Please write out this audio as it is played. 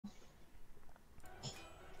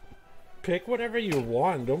Pick whatever you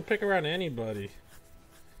want. Don't pick around anybody.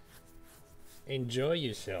 Enjoy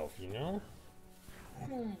yourself, you know?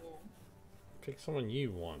 Pick someone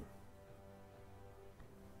you want.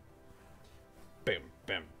 Bam,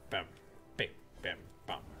 bam, bam. Bam, bam,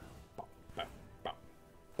 bam. Bam, bam, bam.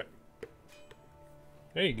 Bam.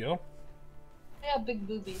 There you go. I got big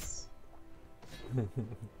boobies.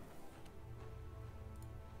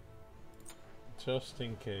 Just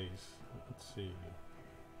in case. Let's see.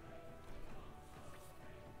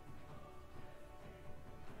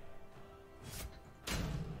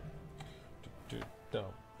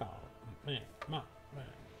 Man, man.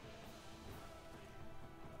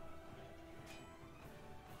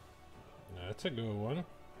 That's a good one.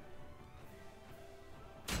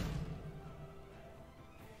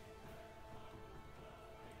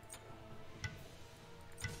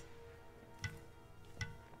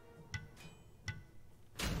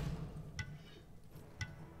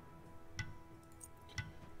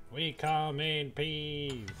 We come in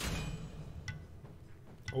peace.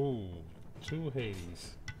 Ooh, two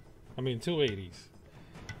Hades. I mean, two 80s.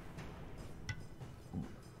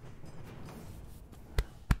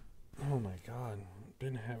 Oh my god,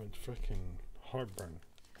 been having freaking heartburn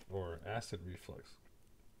or acid reflux.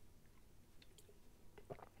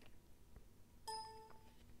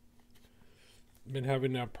 Been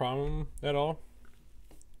having that problem at all?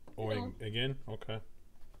 Or no. Again? Okay.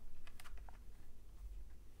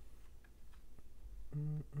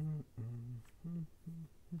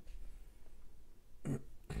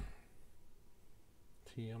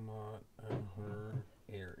 Tiamat and her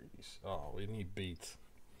Aries. Oh, we need beats.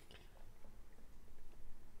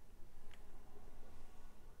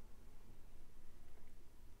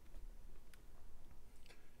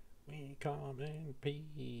 We come in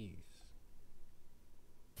peace.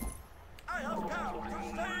 I have come to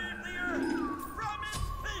save the earth from its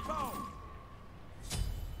people.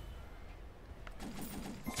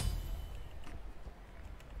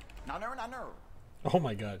 No. Oh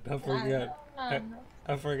my god, I forgot.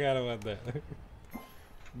 I forgot about that.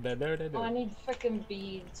 Oh, I need freaking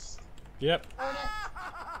beads. Yep.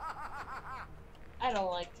 I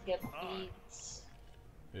don't like to get beads.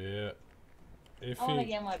 Yeah. If I want to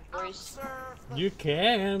get my brace. You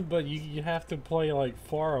can, but you have to play like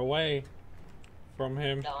far away from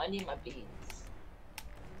him. No, I need my beads.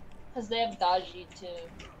 Because they have dodgy too.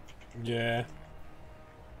 Yeah.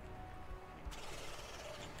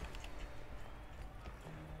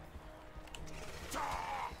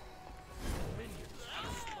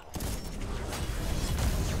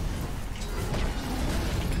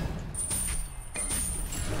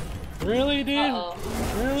 Really, dude?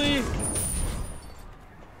 Really?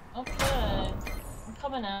 Okay. I'm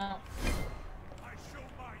coming out.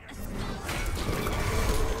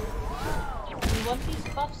 Do you want these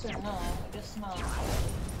buffs or no? I guess not.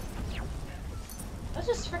 Let's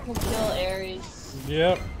just freaking kill Ares.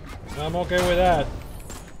 Yep. I'm okay with that.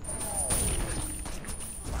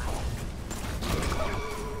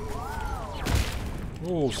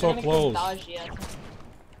 Ooh, so close.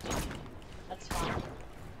 That's fine.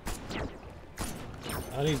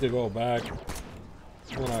 I need to go back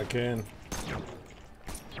when I can.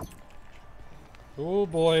 Oh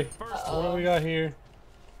boy. What do we got here?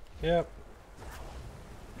 Yep.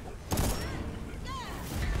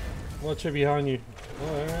 Watch it behind you.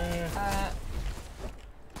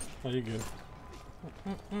 Oh, you good.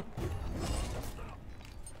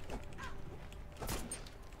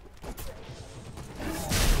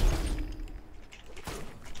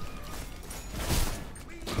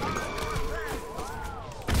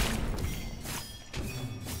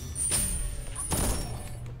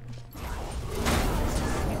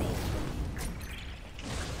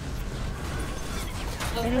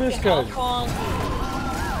 Look at this guy.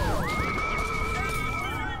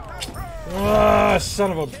 Ah,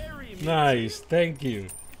 son of a... Nice, thank you.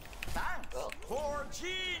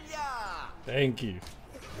 Thank you.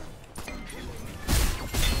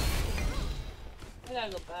 I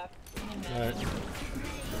gotta go back. Alright.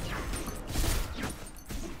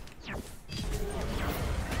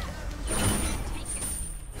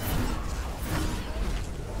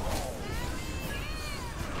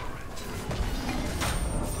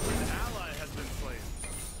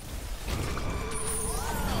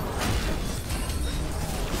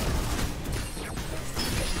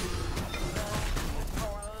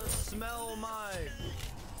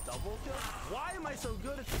 Why am I so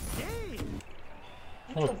good at this game?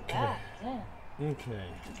 Okay. Okay.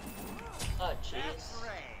 Oh, jeez.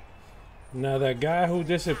 Now that guy who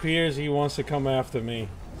disappears, he wants to come after me.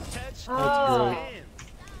 That's great. How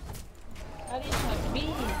do you have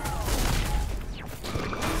beads?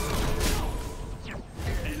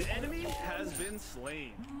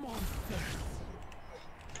 slain.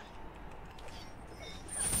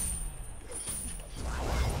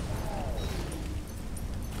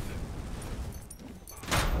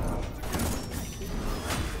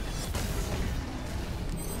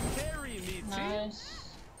 Carry me, team. Nice.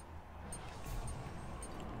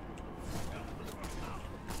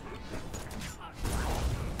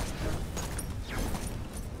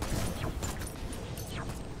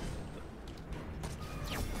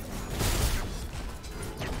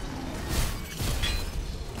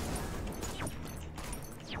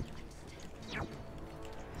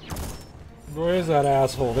 Where is that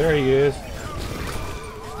asshole? There he is.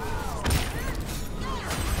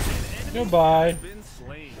 Goodbye. Been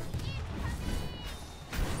slain.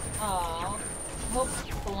 Aw. Hope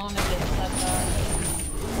Bologna gets that done.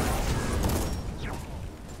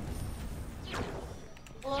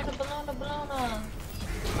 Bologna.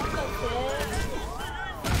 That's okay.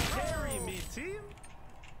 Carry me, team.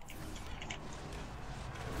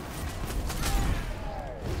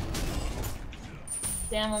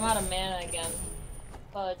 Damn, I'm out of mana again.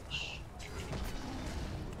 Fudge.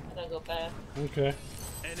 I gotta go back. Okay.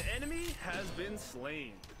 An enemy has been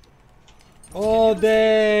slain. Oh,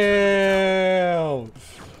 damn!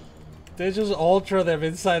 They just ultra them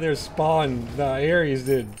inside their spawn. The Ares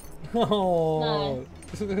did. Oh.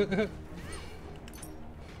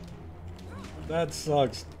 That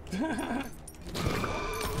sucks.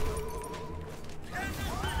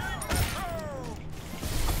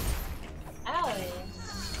 Owie.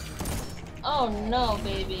 Oh no,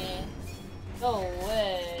 baby. Go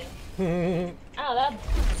away. Ow, that.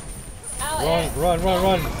 Ow, Run.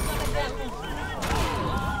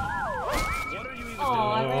 What are you even Oh,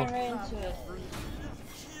 I ran right into it.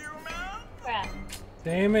 Crap.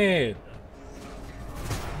 Damn it.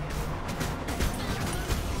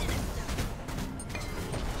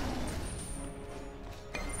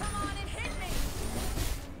 Come on and hit me.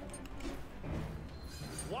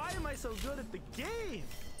 Why am I so good at the game?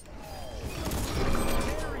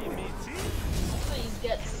 Carry me, team. That's what you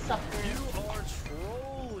get, sucker. You are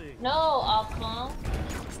trolling. No, Alcon.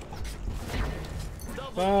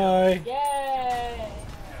 Bye. Yay!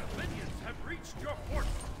 Minions have reached your fort.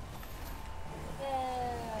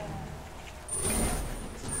 Yay!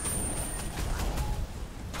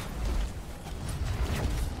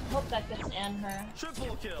 Hope that gets in her.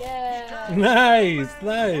 Triple kill. Yay! Nice.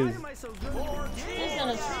 Why Nice. am I so good at the game? He's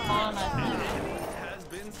gonna spawn, I think. Enemy has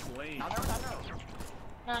been slain. No.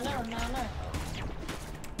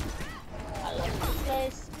 I love to play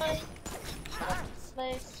Smite. I love to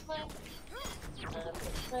play Smite. I love to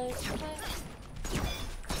play Smite.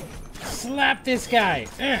 Slap this guy.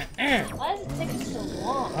 Why is it taking so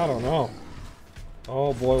long? I don't know.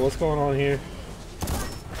 Oh boy, what's going on here?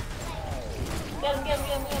 Get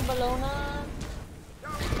him, Bologna.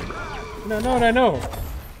 No.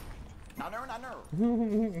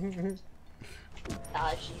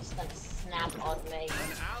 Ah, she's gonna snap on me. An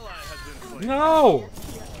ally has been slain. No.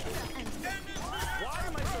 Why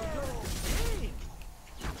am I so good at the game?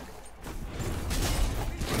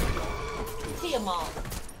 Tiamat.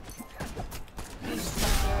 You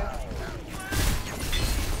sucker.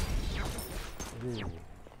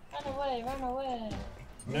 Run away.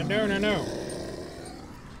 No.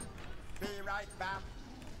 Be right back.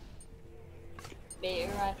 Be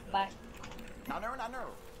right back. No. No.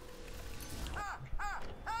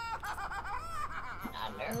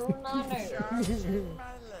 Charging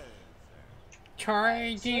my legs.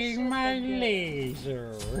 Charging my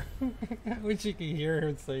laser. I wish you could hear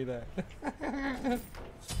her say that.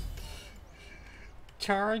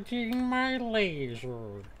 Charging my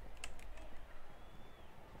laser.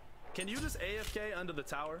 Can you just AFK under the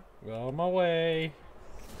tower? Well, on my way.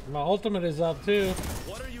 My ultimate is up too.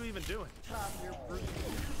 What are you even doing?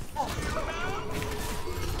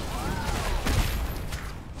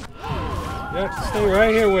 You have to stay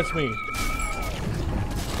right here with me.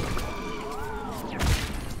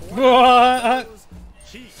 What?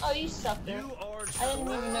 Cheat. Oh, you sucker. You are I didn't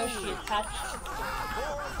even know she attached.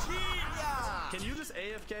 Can you just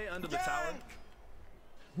AFK under the tower?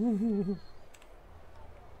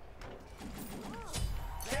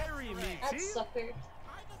 Carry me, That team. sucker.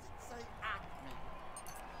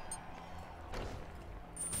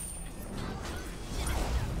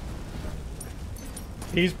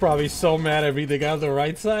 He's probably so mad at me. The guy on the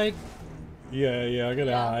right side? Yeah, I'm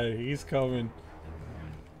gonna hide. He's coming.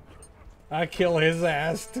 I kill his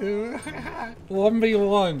ass too.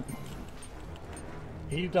 1v1.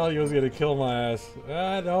 He thought he was gonna kill my ass.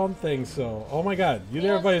 I don't think so. Oh my god, you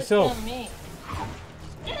there by yourself. Me.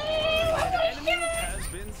 An enemy has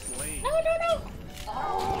been slain. No.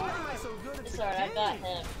 Why am I so good at It's the alright,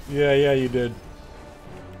 Yeah, yeah, you did.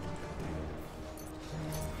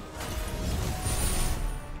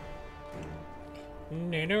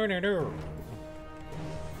 No.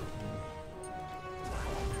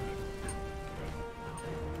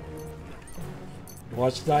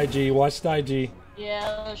 Watch the IG, watch the IG.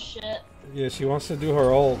 Yeah, oh shit. Yeah, she wants to do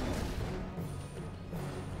her ult.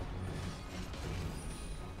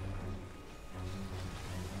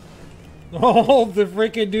 Oh, the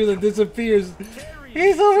freaking dude that disappears.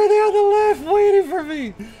 He's over there on the left waiting for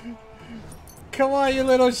me. Come on, you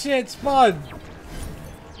little shit, spawn.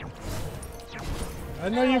 I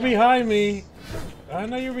know you're behind me. I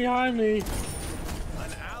know you're behind me. An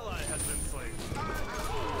ally has been slain.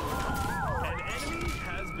 An enemy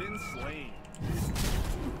has been slain.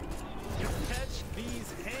 Catch these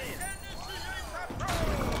hands.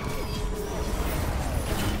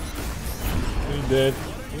 We did.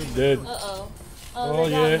 We did. Uh-oh. Oh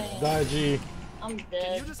they yeah, got me. die G. I'm Can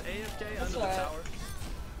dead. you just AFK That's under the alright. tower?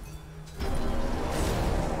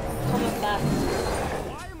 Coming back.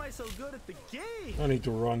 Why am I so good at the game? I need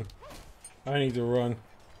to run. I need to run.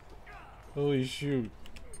 Holy shoot.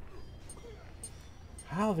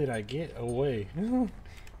 How did I get away? Be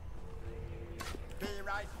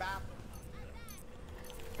right back.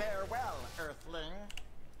 Farewell, Earthling.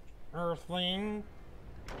 Earthling.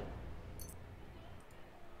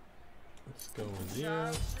 Let's go with you.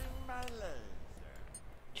 Charging my laser.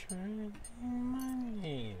 Turn my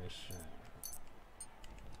laser.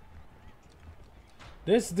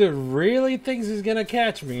 This dude really thinks he's gonna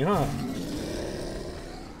catch me, huh?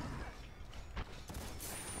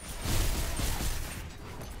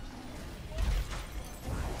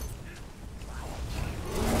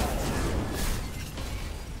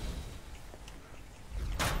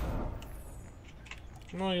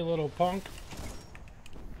 No, you little punk.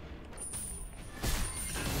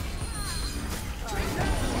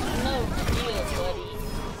 No deal, buddy.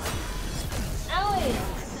 Alex!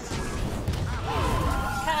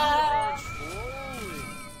 Catch!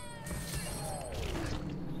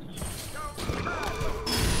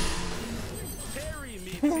 Carry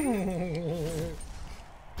me, Be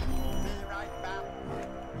right back.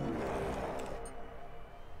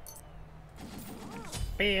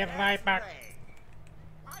 Be right back.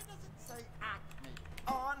 Why does it say Acme?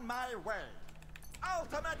 On my way.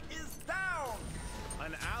 Ultimate is down.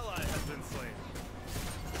 An ally has been slain.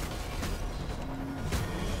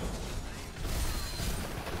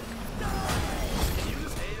 Can you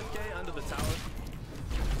just AFK under the tower?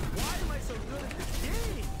 Why am I so good at the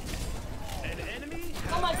game? An enemy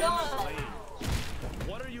has Oh my been God. slain.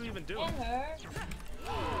 What are you even doing? And her.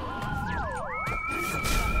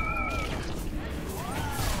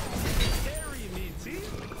 Carry me, team.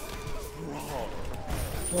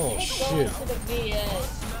 Oh Going shit. to the VA.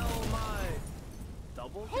 Smell my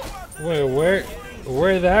double. Wait,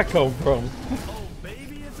 where'd that come from? Oh,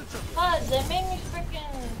 baby, it's a triple. Cause they made me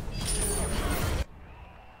freaking.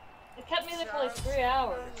 It kept me there for like 3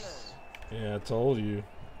 hours. Yeah, I told you.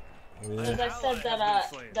 Because Yeah. I said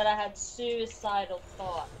that I had suicidal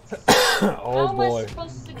thoughts. Oh How boy. am I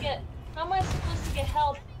supposed to get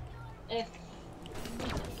help if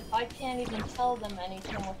I can't even tell them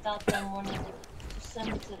anything without them wanting to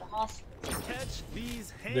send me to the hospital? Catch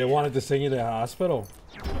these hands. They wanted to send you to the hospital.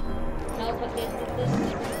 No, but they did this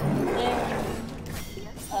thing,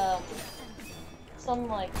 some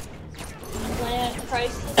like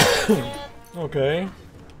crisis plan, Okay.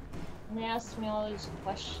 and they asked me all these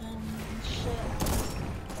questions and shit.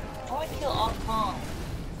 I want to kill all Kong.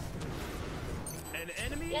 An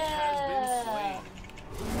enemy Yeah. has been slain.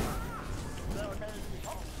 There may be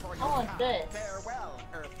hope for you I want now. this. Farewell,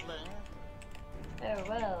 Earthling.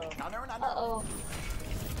 Farewell. No. Uh-oh.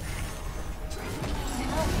 I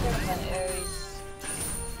don't care about Ares.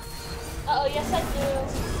 Uh-oh, yes I do.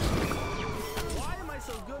 Why am I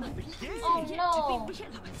so good at the game? Oh no.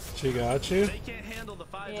 She got you? They can't handle the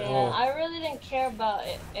 5 Yeah, Oh. I really didn't care about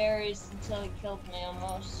Ares until he killed me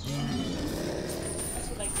almost. That's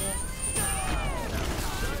what I did.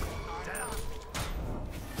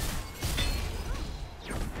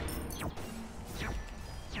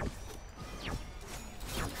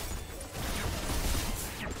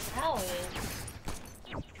 Howie.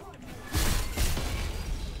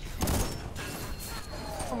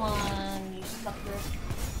 Come on, you sucker.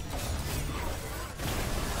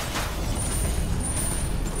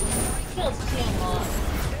 Kills Tiamat.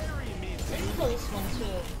 Let's kill this one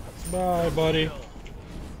too. Bye, buddy.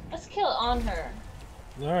 Let's kill it on her.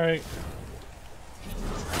 Alright.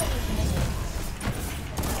 Let's kill these minions.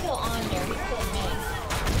 Let's kill Anya. He killed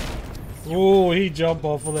me. Ooh, he jumped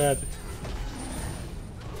off of that.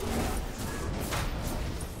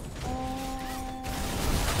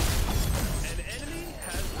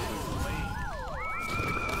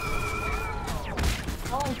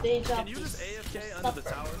 stage up. Can you just AFK under the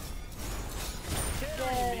tower?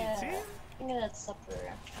 Carry me, team. Give me that supper.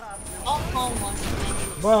 I'll call him once.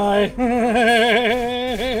 Bye.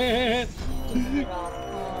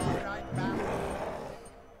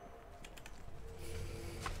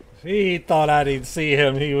 He thought I didn't see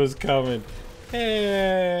him. He was coming.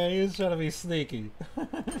 Hey, he was trying to be sneaky.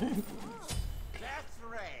 That's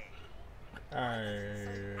right.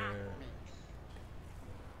 Alright.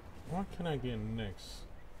 What can I get next?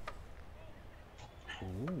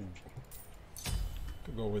 Ooh.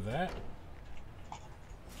 Could go with that.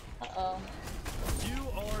 Uh-oh. You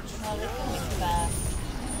are No, they're coming back.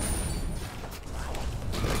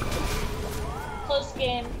 Close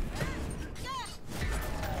game.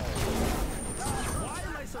 Why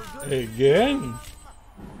am I so good? Again?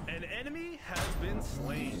 An enemy has been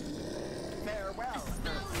slain. Farewell.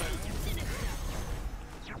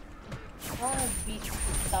 I want to beat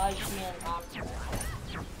Daji and Aqua.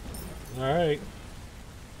 Alright.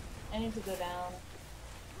 I need to go down.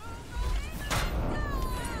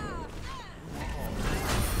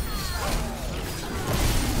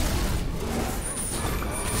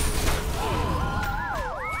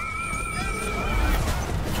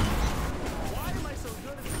 Why am I so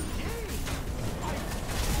good at this game?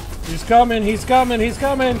 He's coming, he's coming, he's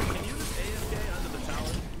coming! Can you just AFK under the tower?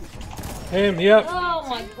 Him, yep. Oh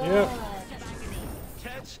my god. Yep.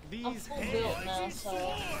 Catch I'm these full built now, hands. so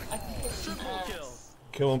I can kick some Triple kill. ass.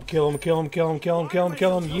 Kill him, kill him, kill him, kill him, kill him, kill him,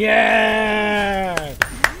 kill him. Yeah!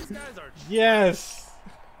 These guys are Yes!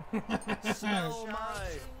 smell my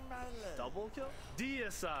double kill.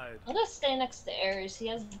 Deicide. I'm gonna stay next to Ares. He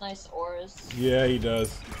has nice auras. Yeah, he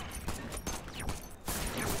does.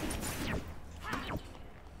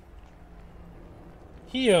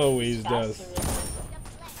 He always does. Faster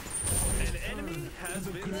than- An enemy has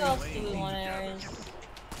been Who else do we slain. want, Ares?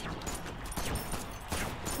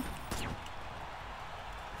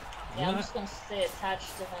 Yeah, I'm just gonna stay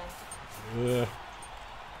attached to him. Ugh.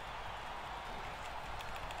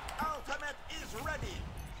 Ultimate is ready.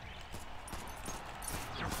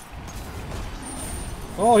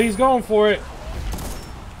 Oh, he's going for it.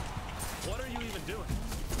 What are you even doing?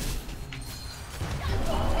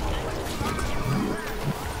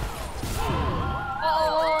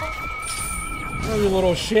 Uh-oh! Oh, you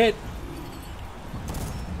little shit.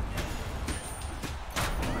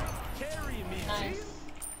 Carry me, Nice. team.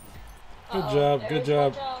 Good Uh-oh. job, good Ares,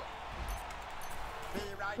 job. watch out. Be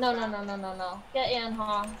right No, back. no. Get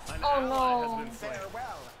Yanha. An Oh ally no. has been slain.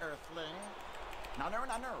 Farewell, Earthling. No.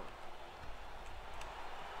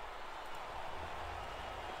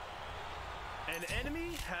 An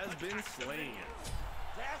enemy has been slain.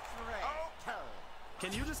 That's right. Okay.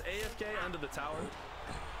 Can you just AFK under the tower?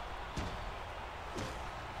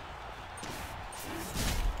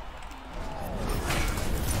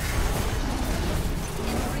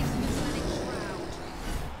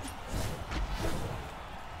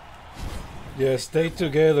 Yeah, stay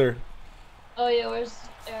together. Oh yeah, where's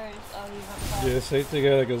Ares? Oh, he's not. Yeah, stay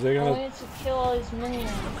together because they're Oh, we gonna. need to kill all these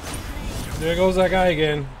minions. There goes that guy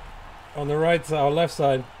again. On the right side, or left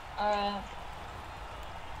side. Alright.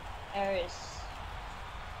 Ares.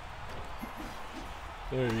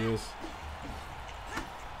 There he is.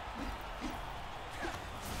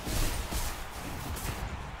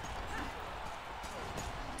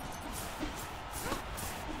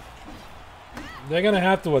 They're gonna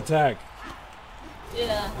have to attack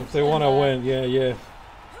Yeah. if they want to win. Yeah, yeah.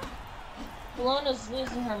 Bologna's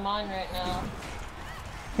losing her mind right now.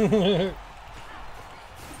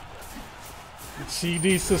 She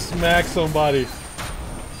needs to smack somebody.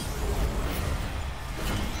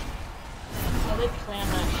 Oh, they plan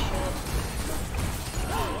that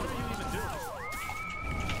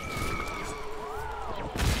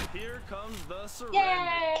Here comes the shit. surrender.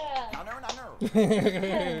 Yeah!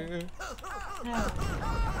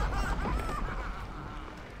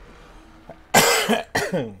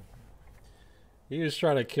 He was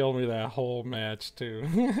trying to kill me that whole match too.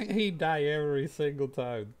 He died every single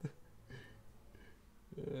time.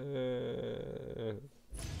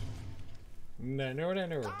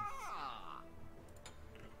 No.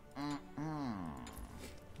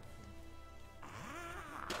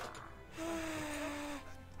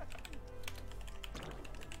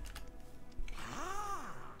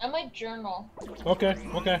 I might journal Okay.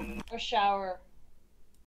 or shower.